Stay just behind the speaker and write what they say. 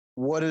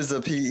What is a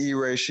PE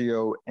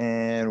ratio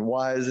and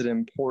why is it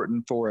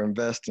important for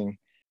investing?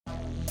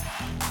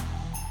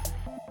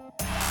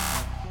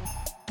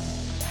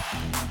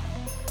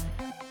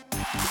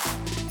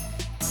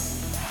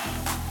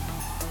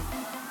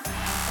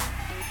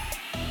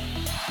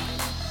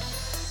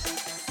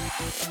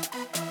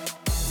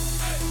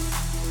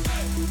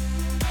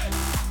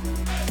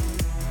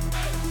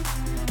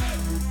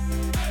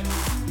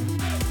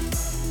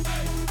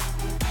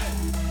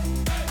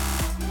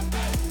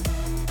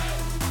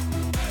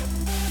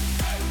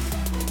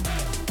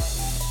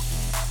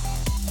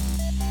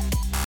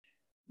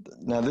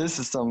 Now this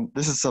is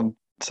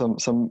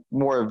some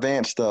more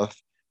advanced stuff.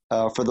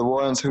 For the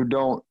ones who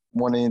don't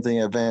want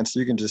anything advanced,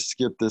 you can just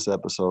skip this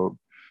episode.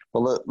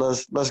 But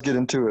let's get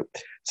into it.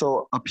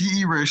 So a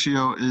PE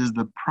ratio is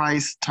the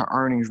price to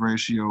earnings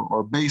ratio,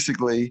 or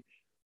basically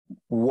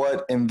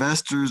what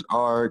investors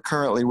are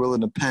currently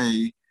willing to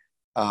pay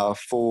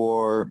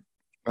for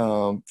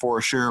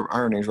a share of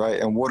earnings, right?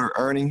 And what are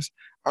earnings?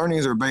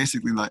 Earnings are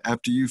basically like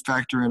after you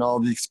factor in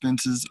all the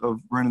expenses of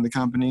running the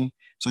company.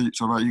 So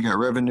right, you got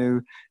revenue,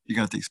 you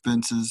got the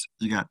expenses,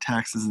 you got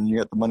taxes, and you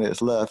got the money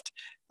that's left.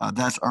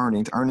 That's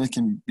earnings. Earnings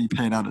can be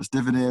paid out as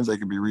dividends. They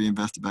can be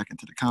reinvested back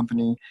into the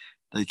company.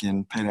 They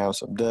can pay down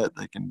some debt.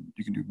 You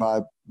can do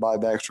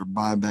buybacks or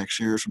buy back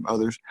shares from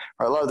others.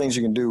 Right, a lot of things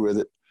you can do with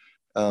it.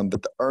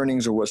 But the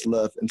earnings are what's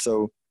left. And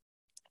so,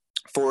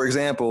 for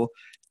example,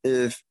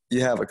 if you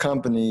have a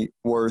company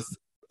worth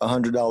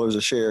 $100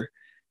 a share,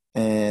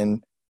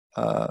 and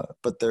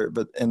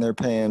they're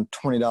paying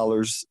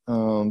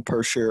 $20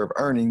 per share of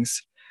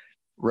earnings,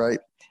 right?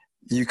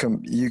 Their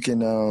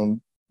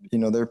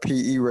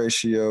PE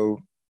ratio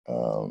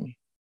um,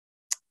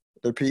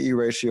 their PE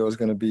ratio is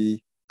going to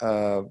be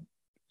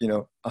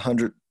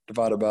 100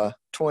 divided by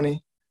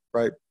 20,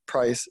 right?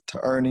 Price to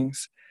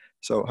earnings,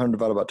 so 100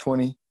 divided by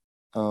 20,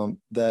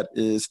 that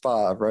is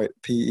 5, right?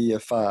 PE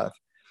of 5,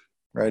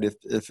 right?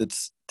 If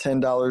it's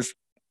 $10,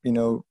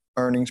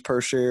 earnings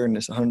per share, and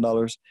it's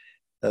 $100,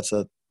 that's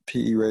a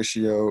PE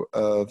ratio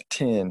of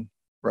 10,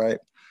 right?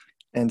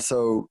 And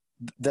so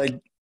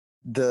that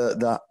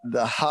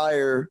the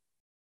higher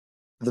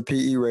the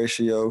PE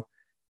ratio,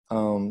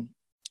 um,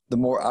 the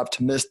more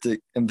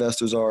optimistic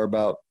investors are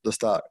about the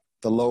stock.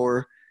 The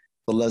lower,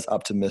 the less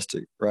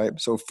optimistic, right?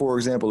 So, for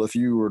example, if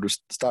you were to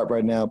stop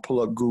right now,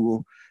 pull up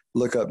Google,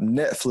 look up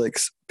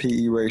Netflix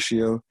PE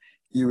ratio,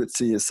 you would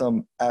see it's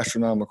some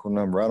astronomical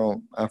number.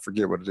 I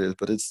forget what it is,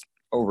 but it's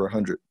over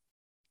 100,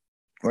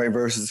 right?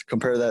 Versus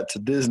compare that to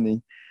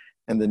Disney,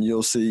 and then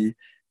you'll see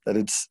that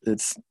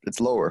it's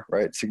lower,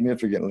 right?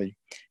 Significantly.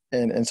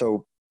 And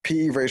so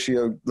PE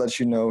ratio lets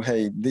you know,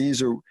 hey,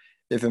 these are,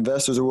 if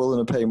investors are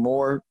willing to pay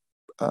more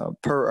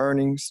per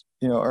earnings,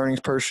 earnings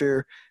per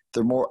share,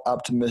 they're more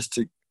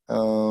optimistic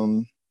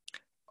um,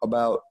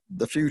 about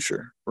the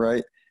future,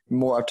 right?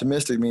 More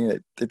optimistic meaning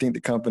that they think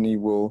the company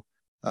will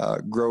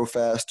grow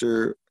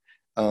faster,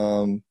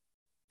 um,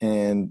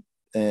 and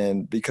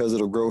because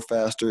it'll grow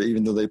faster,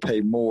 even though they pay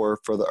more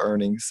for the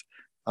earnings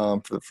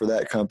for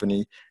that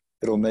company,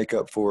 it'll make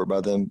up for it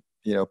by them,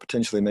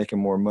 potentially making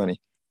more money.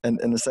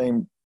 And the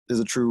same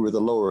is true with the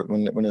lower.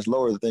 When it's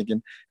lower, they're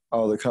thinking,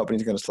 oh, the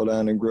company's going to slow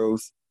down in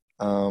growth.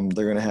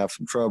 They're going to have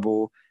some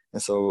trouble,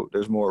 and so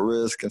there's more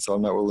risk, and so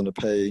I'm not willing to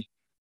pay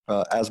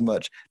as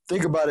much.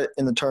 Think about it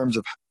in the terms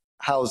of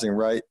housing,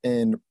 right?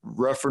 In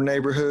rougher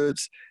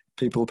neighborhoods,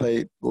 people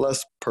pay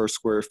less per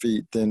square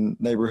feet than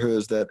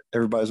neighborhoods that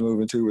everybody's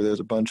moving to where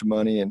there's a bunch of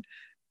money and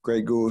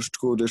great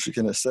school district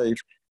and it's safe.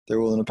 They're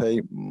willing to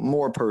pay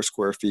more per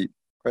square feet,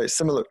 right?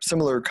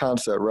 Similar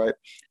concept, right?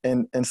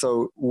 And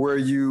so where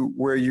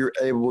you're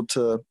able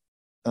to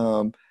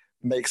um,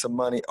 make some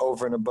money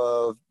over and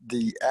above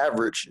the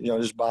average,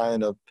 just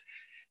buying a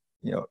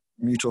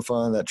mutual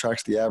fund that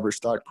tracks the average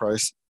stock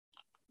price,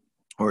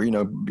 or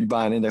be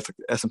buying an index like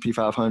the S&P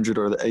 500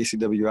 or the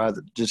ACWI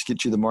that just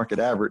gets you the market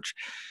average,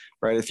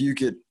 right? If you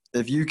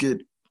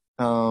could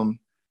um,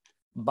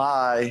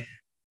 buy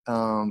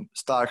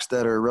stocks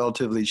that are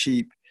relatively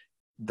cheap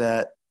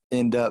that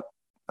end up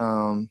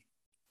um,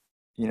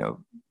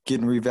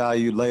 getting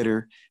revalued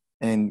later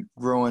and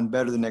growing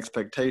better than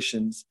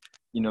expectations,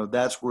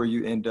 that's where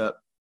you end up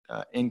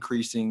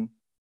increasing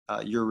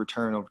your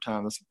return over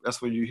time.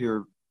 That's where you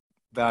hear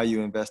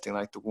value investing,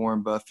 like the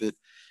Warren Buffett,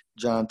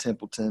 John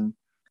Templeton,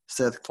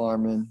 Seth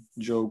Klarman,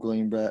 Joe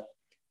Greenblatt,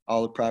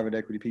 all the private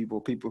equity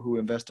people who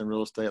invest in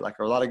real estate. Like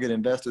a lot of good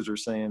investors are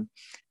saying,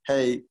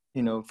 hey,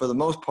 for the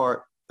most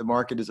part, the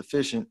market is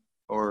efficient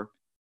or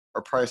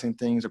are pricing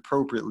things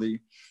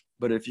appropriately.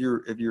 But if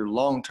you're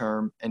long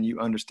term and you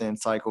understand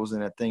cycles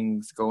and that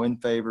things go in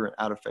favor and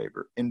out of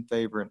favor, in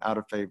favor and out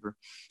of favor,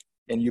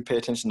 and you pay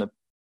attention to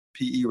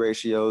PE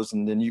ratios,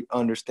 and then you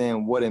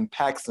understand what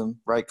impacts them,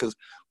 right? Because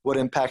what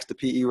impacts the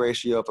PE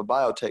ratio of a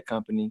biotech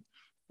company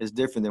is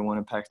different than what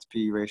impacts the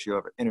PE ratio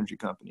of an energy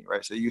company,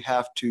 right? So you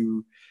have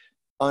to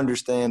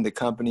understand the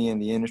company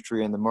and the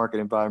industry and the market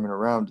environment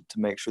around it to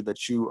make sure that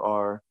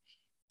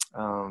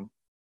um,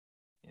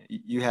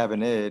 you have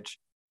an edge,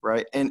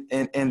 right? And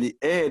the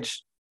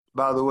edge,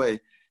 by the way,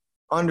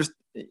 under,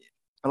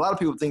 a lot of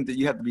people think that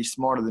you have to be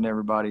smarter than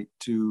everybody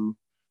to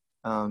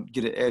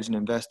get an edge in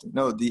investing.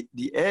 No,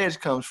 the edge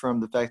comes from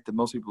the fact that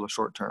most people are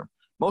short term.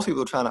 Most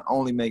people are trying to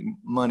only make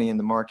money in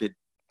the market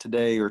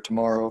today or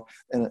tomorrow,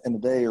 in a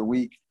day or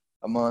week,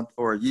 a month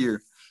or a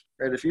year.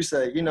 Right? If you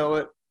say, you know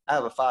what, I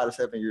have a 5 to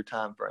 7 year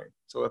time frame.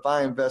 So if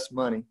I invest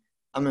money,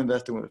 I'm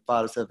investing with a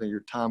 5 to 7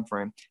 year time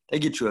frame. They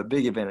get you a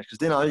big advantage because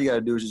then all you got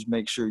to do is just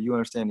make sure you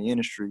understand the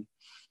industry,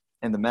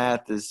 and the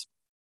math is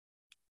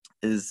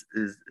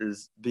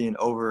being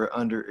over or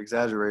under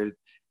exaggerated,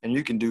 and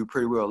you can do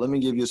pretty well. Let me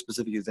give you a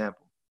specific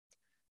example.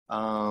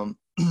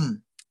 Then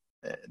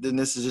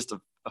this is just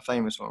a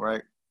famous one,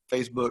 right?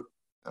 Facebook.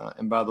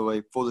 And by the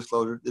way, full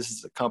disclosure, this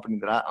is a company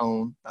that I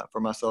own for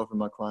myself and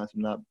my clients.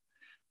 I'm not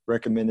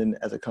recommending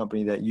as a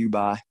company that you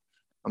buy.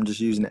 I'm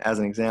just using it as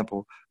an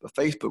example. But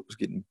Facebook was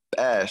getting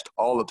bashed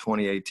all of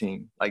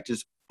 2018, like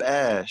just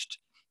bashed,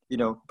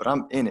 but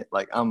I'm in it.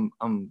 Like I'm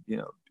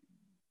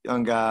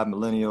young guy,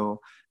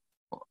 millennial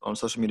on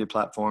social media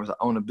platforms. I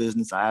own a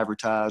business. I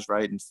advertise,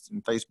 right? And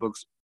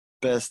Facebook's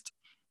best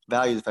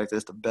value is the fact that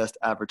it's the best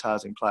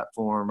advertising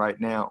platform right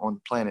now on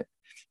the planet.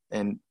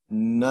 And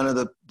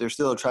they're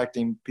still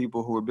attracting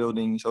people who are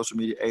building social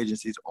media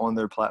agencies on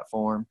their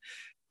platform.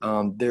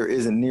 There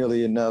isn't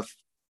nearly enough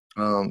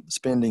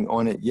spending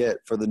on it yet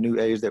for the new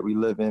age that we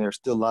live in. There's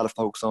still a lot of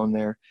folks on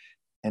there.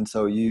 And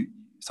so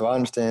I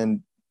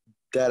understand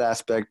that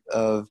aspect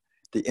of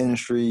the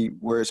industry,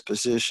 where it's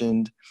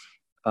positioned.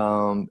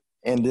 And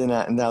then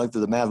I looked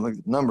at the math, looked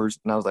at the numbers,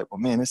 and I was like, well,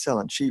 man, it's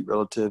selling cheap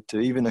relative to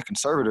even a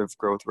conservative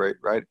growth rate,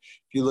 right?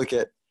 If you look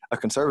at a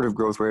conservative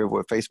growth rate of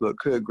what Facebook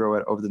could grow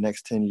at over the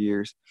next 10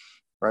 years,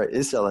 right,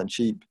 it's selling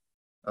cheap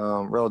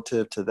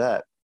relative to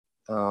that.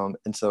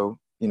 And so,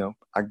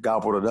 I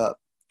gobbled it up,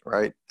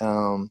 right?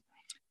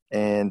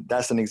 And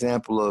that's an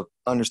example of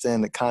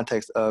understanding the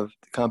context of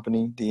the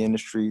company, the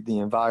industry, the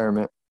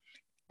environment,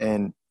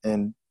 and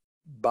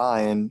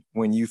buying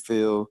when you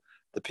feel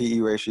the PE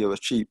ratio is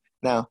cheap.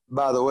 Now,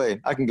 by the way,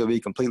 I can go be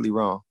completely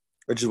wrong,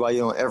 which is why you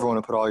don't ever want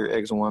to put all your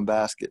eggs in one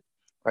basket,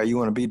 right? You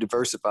want to be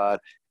diversified,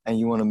 and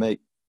you want to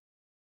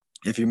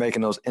if you're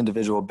making those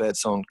individual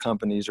bets on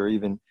companies, or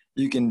even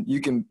you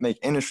can make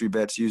industry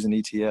bets using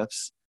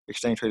ETFs,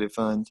 exchange traded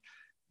funds,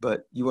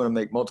 but you want to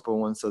make multiple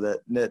ones so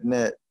that net,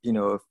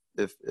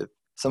 if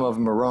some of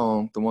them are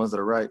wrong, the ones that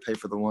are right pay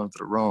for the ones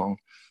that are wrong,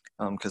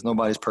 because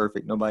nobody's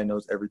perfect, nobody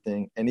knows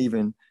everything, and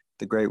even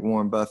the great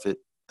Warren Buffett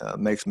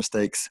makes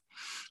mistakes.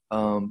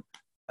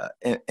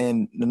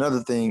 And another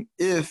thing,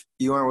 if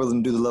you aren't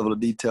willing to do the level of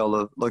detail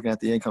of looking at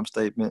the income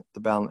statement, the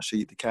balance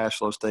sheet, the cash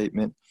flow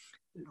statement,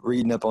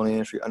 reading up on the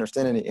industry,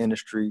 understanding the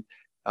industry,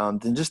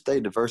 then just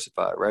stay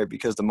diversified, right?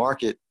 Because the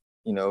market,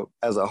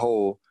 as a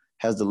whole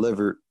has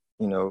delivered,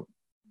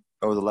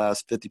 over the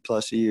last 50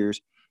 plus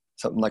years,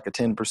 something like a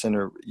 10%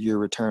 a year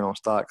return on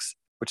stocks,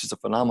 which is a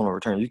phenomenal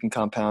return. You can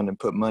compound and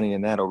put money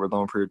in that over a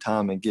long period of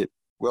time and get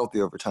wealthy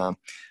over time.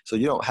 So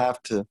you don't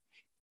have to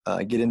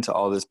get into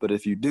all this, but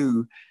if you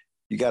do,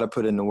 you got to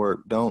put in the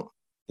work. Don't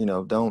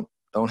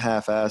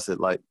half-ass it.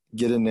 Like,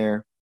 get in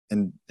there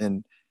and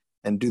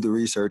do the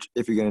research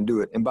if you're going to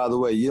do it. And by the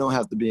way, you don't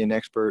have to be an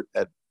expert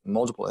at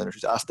multiple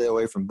industries. I stay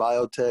away from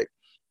biotech.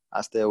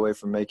 I stay away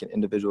from making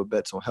individual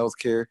bets on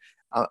healthcare.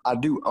 I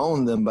do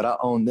own them, but I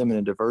own them in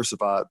a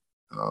diversified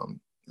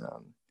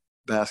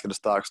basket of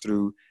stocks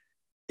through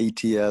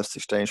ETFs,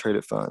 exchange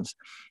traded funds.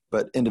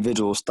 But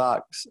individual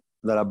stocks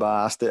that I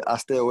buy, I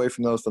stay away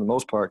from those for the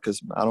most part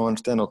because I don't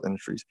understand those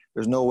industries.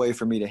 There's no way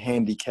for me to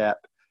handicap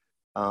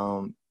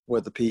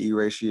what the PE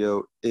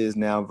ratio is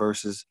now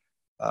versus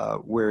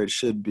where it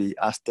should be.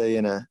 I stay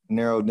in a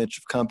narrow niche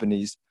of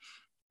companies,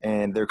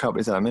 and they're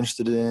companies that I'm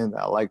interested in,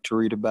 that I like to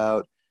read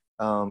about,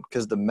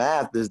 because the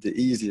math is the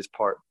easiest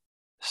part.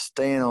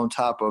 Staying on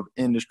top of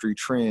industry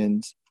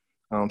trends,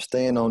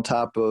 staying on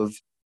top of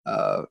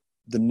the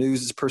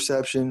news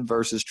perception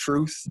versus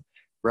truth,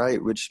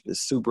 right? Which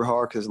is super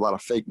hard because there's a lot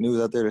of fake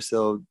news out there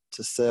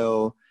to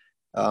sell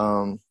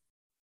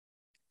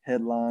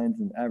headlines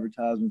and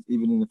advertisements,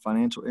 even in the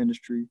financial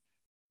industry,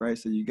 right?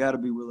 So you got to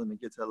be willing to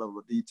get to that level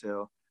of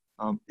detail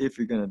if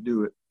you're going to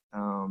do it.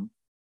 But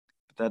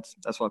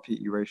that's why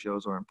PE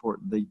ratios are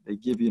important. They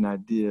give you an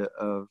idea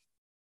of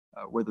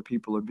whether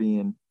people are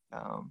being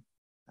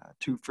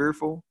too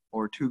fearful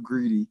or too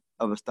greedy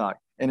of a stock.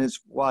 And it's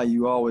why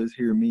you always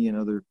hear me and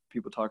other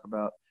people talk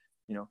about,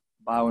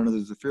 buy when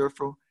others are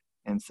fearful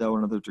and sell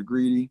when others are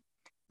greedy.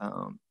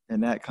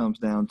 And that comes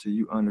down to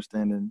you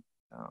understanding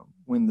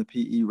when the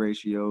PE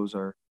ratios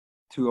are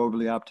too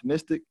overly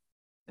optimistic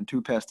and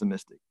too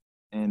pessimistic.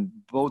 And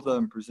both of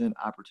them present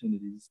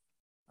opportunities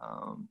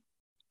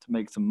to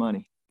make some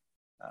money.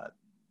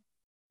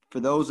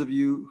 For those of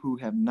you who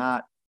have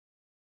not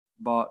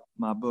bought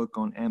my book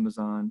on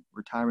Amazon,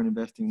 Retirement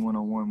Investing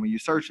 101. When you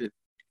search it,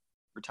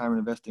 Retirement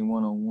Investing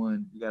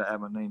 101, you got to add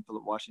my name,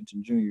 Philip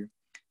Washington Jr.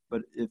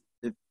 But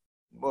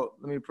well,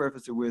 let me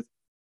preface it with,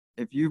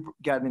 if you've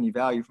gotten any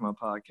value from my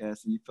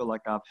podcast and you feel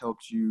like I've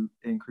helped you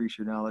increase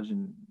your knowledge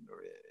in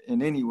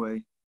any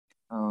way,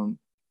 go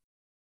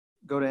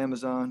to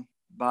Amazon,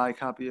 buy a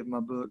copy of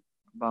my book.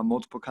 buy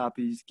multiple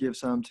copies, give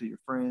some to your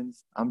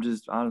friends. I'm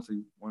just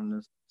honestly wanting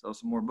to sell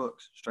some more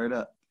books straight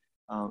up.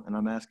 And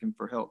I'm asking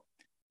for help.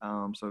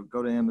 So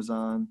go to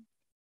Amazon,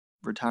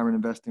 Retirement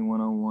Investing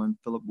 101,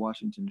 Philip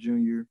Washington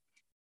Jr.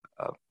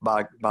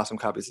 Buy some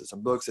copies of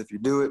some books. If you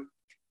do it,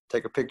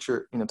 take a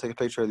picture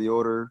of the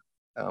order,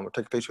 or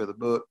take a picture of the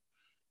book.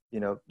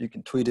 You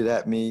can tweet it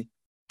at me,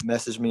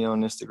 message me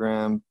on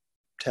Instagram,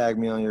 tag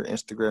me on your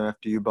Instagram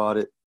after you bought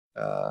it.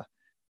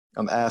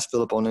 I'm Ask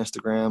Philip on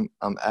Instagram.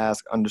 I'm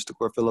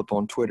Ask_Philip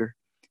on Twitter.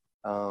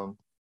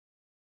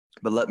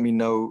 But let me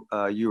know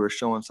you are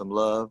showing some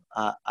love.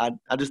 I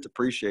just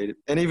appreciate it.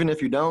 And even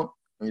if you don't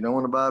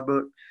want to buy a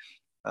book,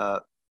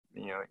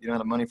 you don't have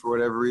the money for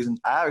whatever reason,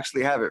 I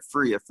actually have it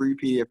free, a free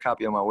PDF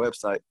copy on my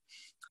website,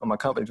 on my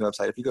company's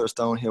website. If you go to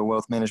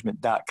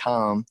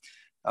StonehillWealthManagement.com,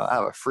 I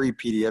have a free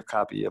PDF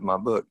copy of my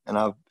book, and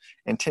I've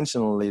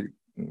intentionally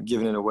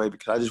given it away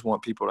because I just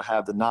want people to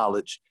have the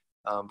knowledge.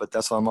 But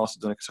that's why I'm also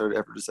doing a concerted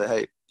effort to say,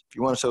 hey, if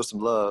you want to show some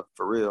love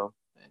for real,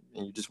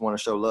 and you just want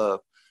to show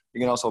love, you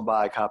can also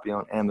buy a copy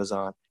on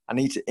Amazon. I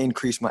need to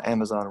increase my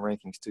Amazon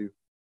rankings too.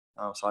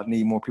 So I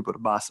need more people to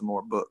buy some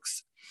more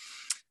books.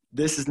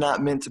 This is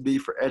not meant to be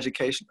for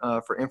education,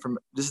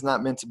 this is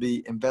not meant to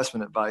be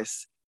investment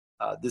advice.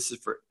 This is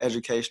for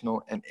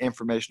educational and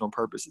informational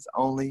purposes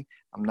only.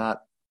 I'm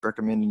not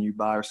recommending you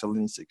buy or sell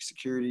any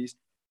securities.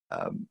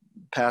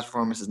 Past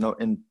performance is no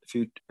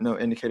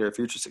indicator of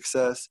future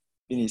success.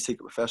 You need to seek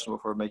a professional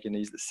before making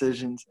these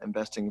decisions.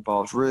 Investing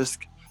involves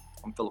risk.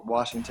 I'm Philip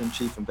Washington,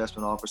 Chief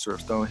Investment Officer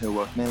of Stonehill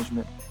Wealth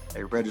Management,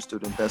 a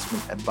registered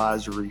investment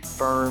advisory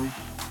firm.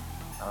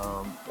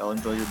 Y'all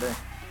enjoy your day.